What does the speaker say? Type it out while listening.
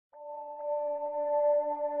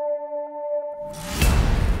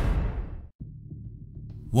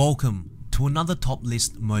Welcome to another top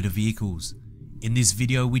list motor vehicles. In this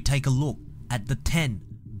video we take a look at the 10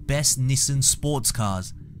 best Nissan sports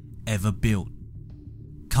cars ever built.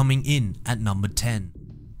 Coming in at number 10,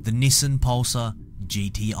 the Nissan Pulsar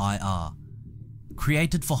GT-IR.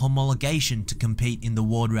 Created for homologation to compete in the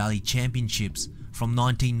World Rally Championships from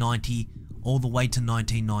 1990 all the way to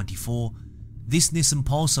 1994, this Nissan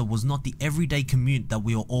Pulsar was not the everyday commute that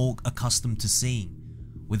we are all accustomed to seeing.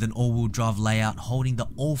 With an all-wheel drive layout holding the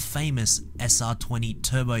all-famous SR20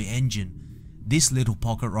 turbo engine, this little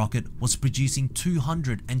pocket rocket was producing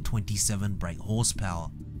 227 brake horsepower.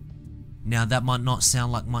 Now that might not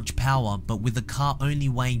sound like much power, but with the car only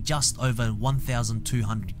weighing just over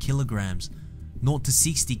 1,200 kilograms, 0 to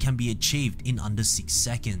 60 can be achieved in under 6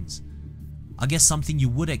 seconds. I guess something you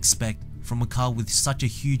would expect from a car with such a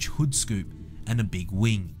huge hood scoop and a big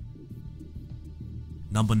wing.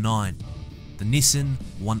 Number 9. The Nissan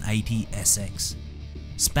 180 SX.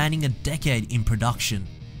 Spanning a decade in production,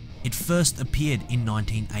 it first appeared in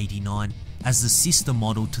 1989 as the sister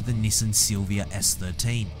model to the Nissan Silvia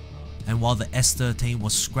S13, and while the S13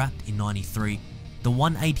 was scrapped in 93, the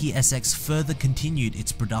 180 SX further continued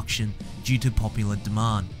its production due to popular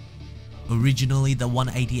demand. Originally, the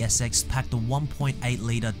 180 SX packed a 1.8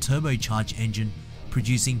 litre turbocharged engine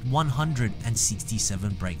producing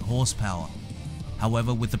 167 brake horsepower.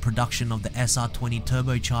 However, with the production of the SR20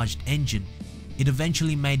 turbocharged engine, it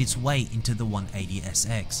eventually made its way into the 180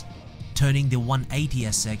 SX, turning the 180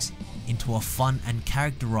 SX into a fun and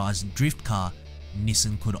characterized drift car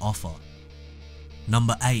Nissan could offer.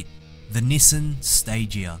 Number 8. The Nissan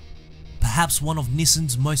Stagea. Perhaps one of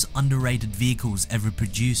Nissan's most underrated vehicles ever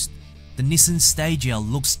produced, the Nissan Stagea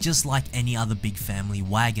looks just like any other big family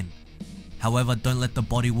wagon. However, don't let the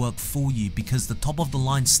bodywork fool you, because the top of the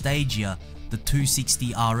line Stagea, the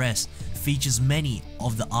 260 RS, features many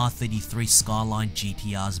of the R33 Skyline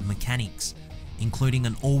GTR's mechanics, including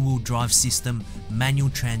an all-wheel drive system, manual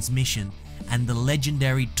transmission, and the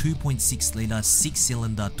legendary 2.6 litre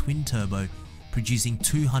 6-cylinder twin-turbo producing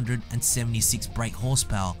 276 brake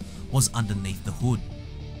horsepower was underneath the hood.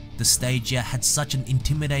 The Stagea had such an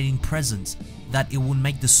intimidating presence that it would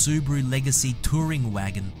make the Subaru Legacy touring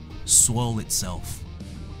wagon soil itself.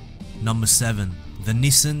 Number 7. The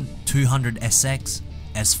Nissan 200SX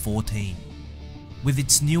S14. With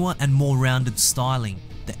its newer and more rounded styling,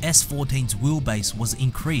 the S14's wheelbase was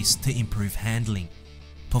increased to improve handling.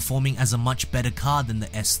 Performing as a much better car than the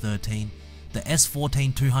S13, the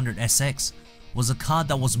S14 200SX was a car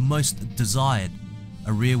that was most desired,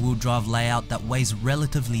 a rear-wheel drive layout that weighs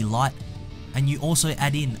relatively light, and you also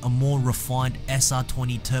add in a more refined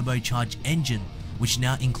SR20 turbocharged engine, which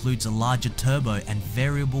now includes a larger turbo and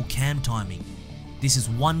variable cam timing. This is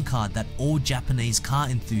one car that all Japanese car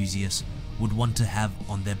enthusiasts would want to have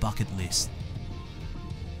on their bucket list.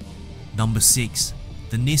 Number 6.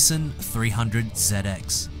 The Nissan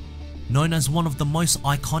 300ZX. Known as one of the most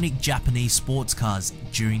iconic Japanese sports cars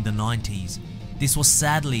during the 90s, this was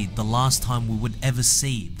sadly the last time we would ever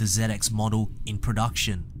see the ZX model in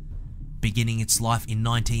production. Beginning its life in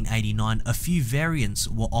 1989, a few variants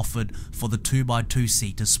were offered for the 2x2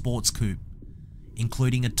 seater sports coupe,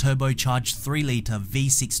 including a turbocharged 3 litre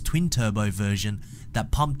V6 twin-turbo version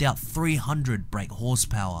that pumped out 300 brake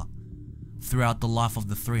horsepower. Throughout the life of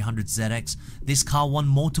the 300ZX, this car won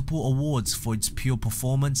multiple awards for its pure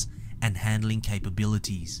performance and handling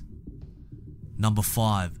capabilities. Number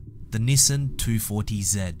 5. The Nissan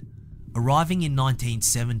 240Z. Arriving in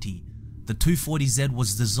 1970, the 240Z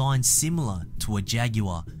was designed similar to a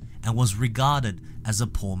Jaguar and was regarded as a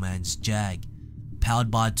poor man's Jag.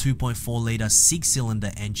 Powered by a 2.4 litre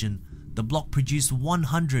 6-cylinder engine, the block produced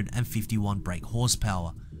 151 brake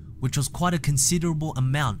horsepower, which was quite a considerable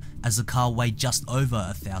amount as the car weighed just over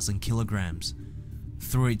 1,000 kilograms.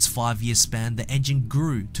 Through its 5-year span, the engine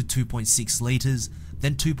grew to 2.6 litres,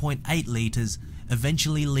 then 2.8 litres,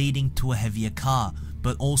 eventually leading to a heavier car,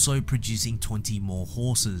 but also producing 20 more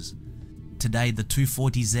horses. Today, the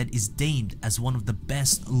 240Z is deemed as one of the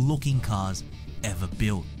best looking cars ever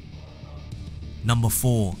built. Number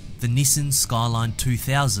 4. The Nissan Skyline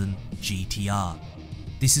 2000 GTR.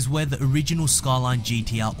 This is where the original Skyline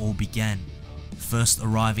GTR all began. First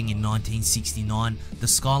arriving in 1969, the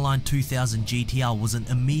Skyline 2000 GTR was an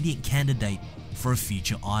immediate candidate for a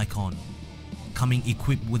future icon. Coming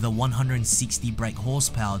equipped with a 160 brake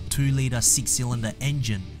horsepower 2 litre 6-cylinder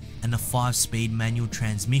engine and a 5-speed manual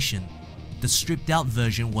transmission, the stripped out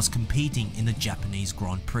version was competing in the Japanese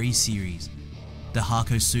Grand Prix series. The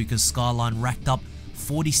Hakosuka Skyline racked up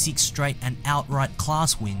 46 straight and outright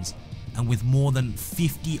class wins, and with more than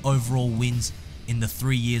 50 overall wins in the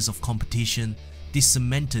 3 years of competition, this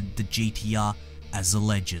cemented the GTR as a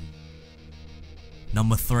legend.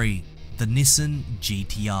 Number 3. The Nissan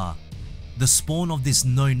GTR. The spawn of this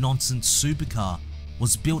no-nonsense supercar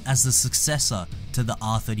was built as the successor to the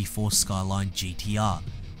R34 Skyline GTR,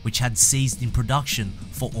 which had ceased in production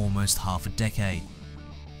for almost half a decade.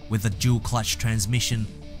 With a dual-clutch transmission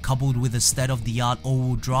coupled with a state-of-the-art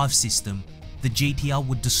all-wheel drive system, the GTR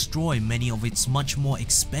would destroy many of its much more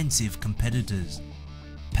expensive competitors.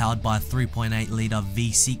 Powered by a 3.8 litre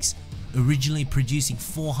V6, originally producing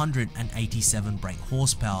 487 brake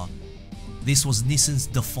horsepower, this was Nissan's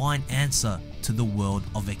defiant answer to the world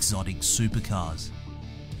of exotic supercars.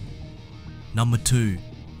 Number 2.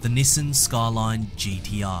 The Nissan Skyline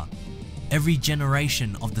GTR. Every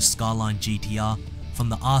generation of the Skyline GTR, from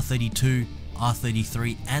the R32,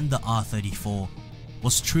 R33 and the R34,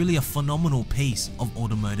 was truly a phenomenal piece of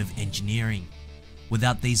automotive engineering.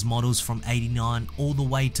 Without these models from '89 all the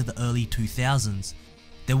way to the early 2000s,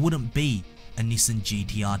 there wouldn't be a Nissan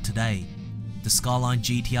GTR today. The Skyline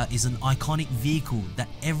GTR is an iconic vehicle that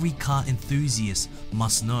every car enthusiast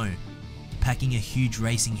must know. Packing a huge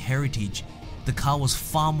racing heritage, the car was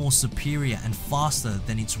far more superior and faster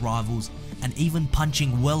than its rivals, and even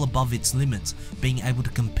punching well above its limits, being able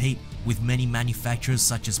to compete with many manufacturers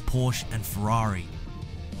such as Porsche and Ferrari.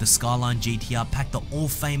 The Skyline GTR packed the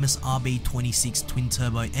all-famous RB26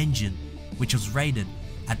 twin-turbo engine, which was rated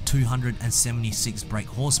at 276 brake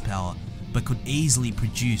horsepower, but could easily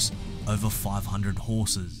produce over 500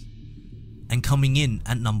 horses. And coming in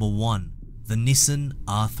at number 1, the Nissan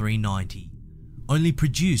R390. Only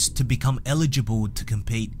produced to become eligible to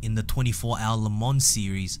compete in the 24-hour Le Mans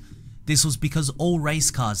series, this was because all race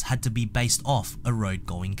cars had to be based off a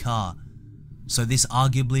road-going car. So this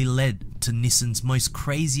arguably led to Nissan's most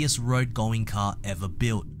craziest road-going car ever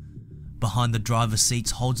built. Behind the driver's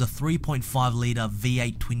seats holds a 3.5 litre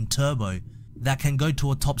V8 twin-turbo that can go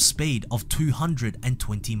to a top speed of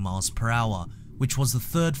 220 miles per hour, which was the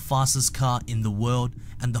third fastest car in the world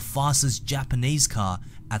and the fastest Japanese car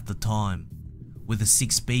at the time. With a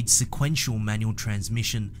 6-speed sequential manual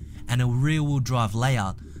transmission and a rear-wheel drive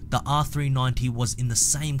layout, the R390 was in the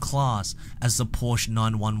same class as the Porsche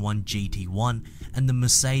 911 GT1 and the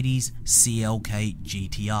Mercedes CLK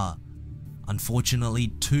GTR. Unfortunately,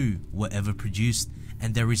 2 were ever produced,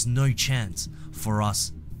 and there is no chance for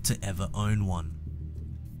us to ever own one.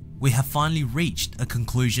 We have finally reached a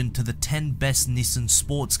conclusion to the 10 best Nissan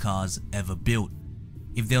sports cars ever built.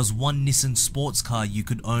 If there was one Nissan sports car you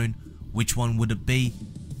could own, which one would it be?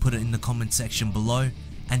 Put it in the comment section below.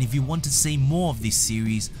 And if you want to see more of this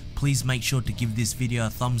series, please make sure to give this video a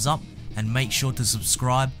thumbs up and make sure to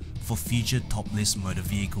subscribe for future top list motor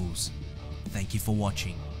vehicles. Thank you for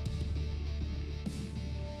watching.